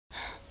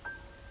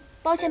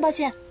抱歉抱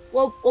歉，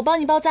我帮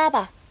你包扎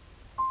吧。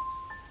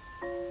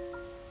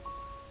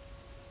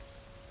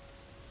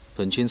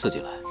本君自己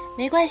来。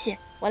没关系，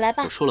我来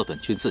吧。我说了，本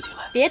君自己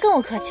来。别跟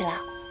我客气了。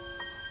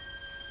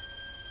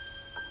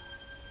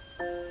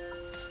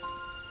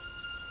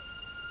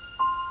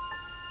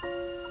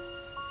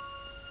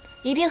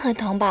一定很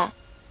疼吧？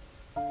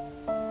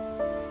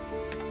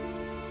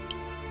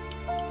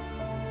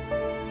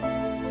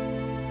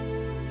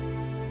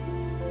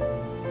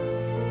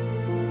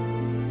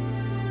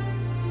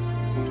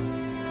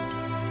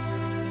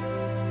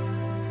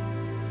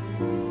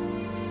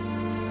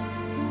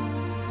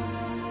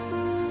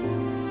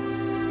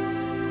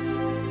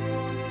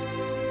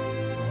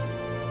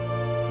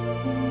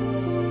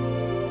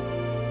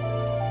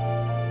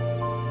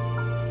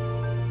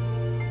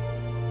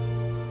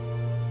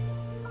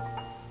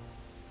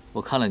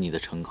我看了你的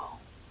成稿，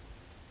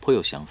颇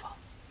有想法。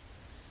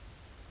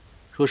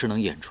若是能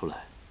演出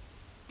来，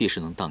必是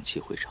能荡气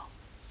回肠。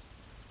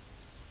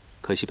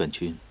可惜本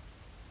君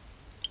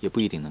也不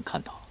一定能看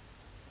到。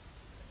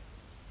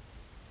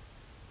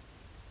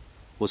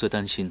我最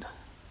担心的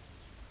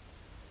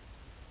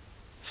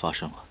发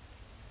生了。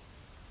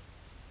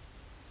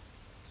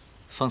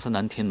方才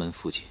南天门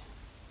附近，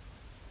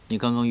你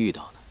刚刚遇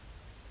到的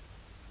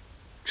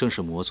正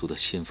是魔族的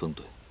先锋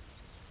队，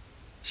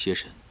邪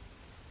神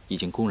已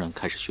经公然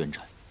开始宣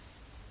战，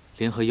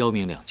联合妖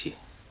冥两界，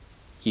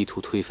意图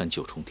推翻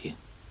九重天。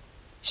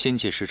仙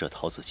界使者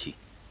陶子期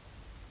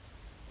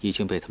已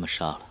经被他们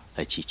杀了，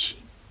来祭旗。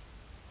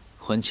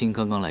桓清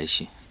刚刚来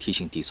信提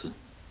醒帝尊，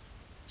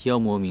妖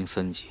魔冥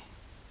三界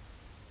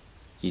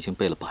已经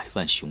备了100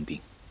万雄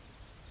兵，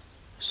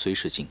随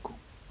时进攻。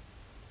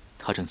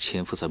他正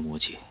潜伏在魔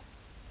界，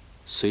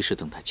随时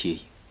等待接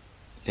应。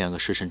2个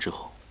时辰之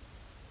后，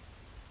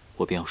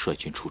我便要率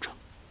军出征。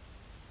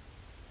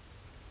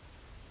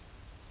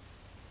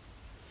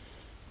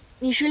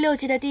你是6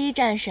级的第1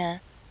战神，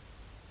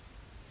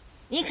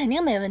你肯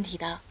定没问题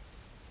的。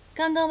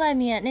刚刚外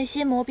面那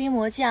些魔兵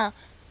魔将，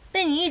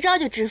被你一招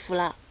就制服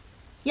了。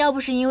要不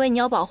是因为你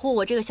要保护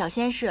我这个小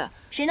仙士，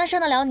谁能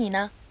伤得了你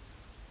呢？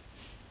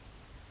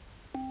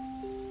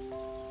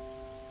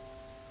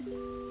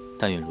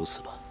但愿如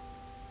此吧。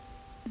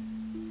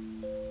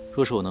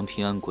若是我能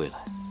平安归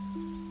来，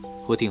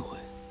我定会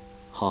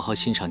好好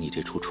欣赏你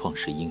这出创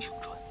世英雄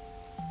传。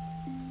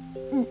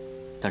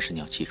但是你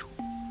要记住，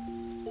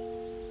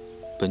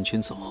本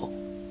君走后，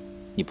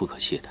你不可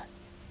懈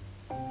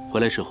怠。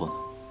回来之后呢，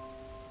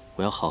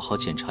我要好好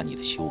检查你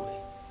的修为，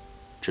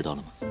知道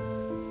了吗？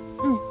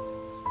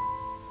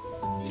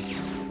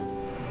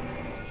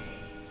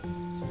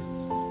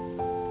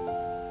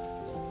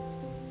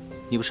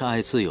你不是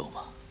爱自由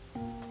吗？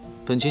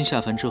本君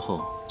下凡之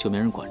后就没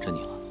人管着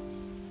你了，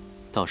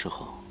到时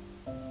候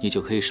你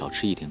就可以少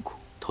吃一点苦，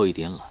偷一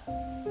点懒，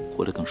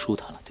活得更舒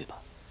坦了，对吧？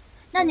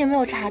那你有没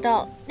有查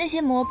到那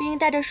些魔兵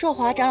带着朔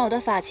华长老的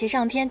法旗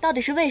上天，到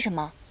底是为什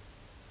么？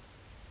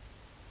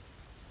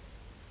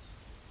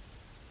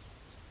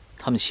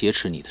他们挟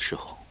持你的时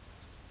候，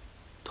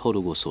透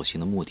露过所行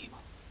的目的吗？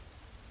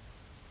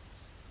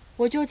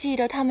我就记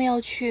得他们要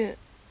去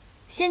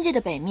仙界的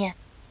北面，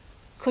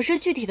可是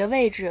具体的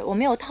位置我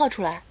没有套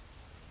出来。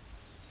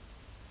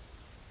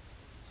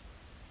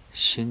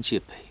仙界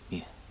北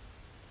面，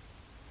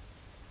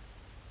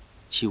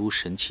既无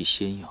神器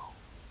仙药，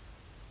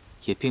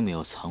也并没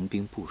有藏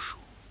兵部署，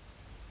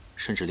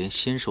甚至连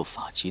仙兽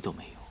法籍都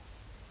没有。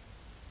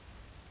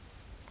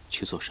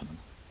去做什么呢？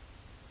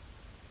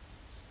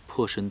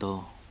破神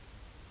刀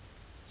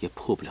也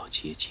破不了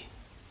结界。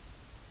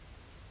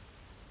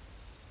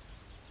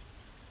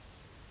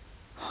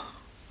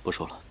不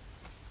说了，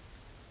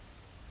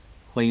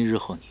万一日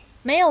后你……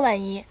没有万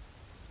一，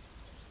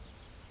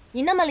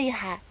你那么厉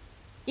害，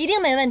一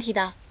定没问题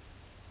的。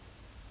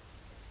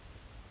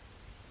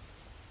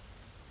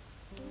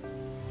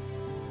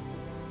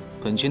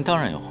本君当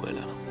然要回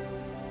来了。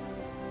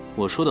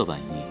我说的万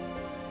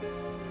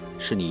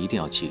一，是你一定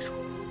要记住，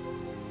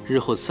日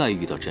后再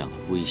遇到这样的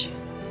危险，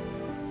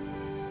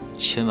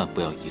千万不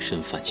要以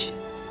身犯险。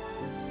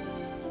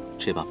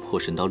这把破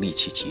神刀利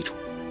器极重，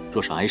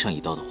若是挨上一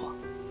刀的话，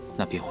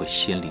那便会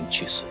仙灵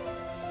俱碎。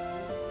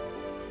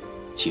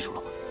记住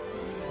了吗？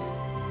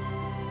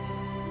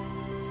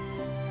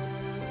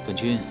本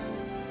君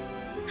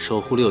守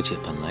护6界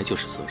本来就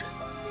是责任，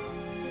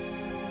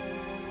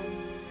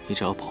你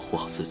只要保护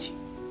好自己。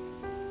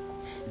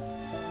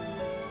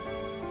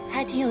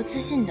还挺有自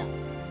信的。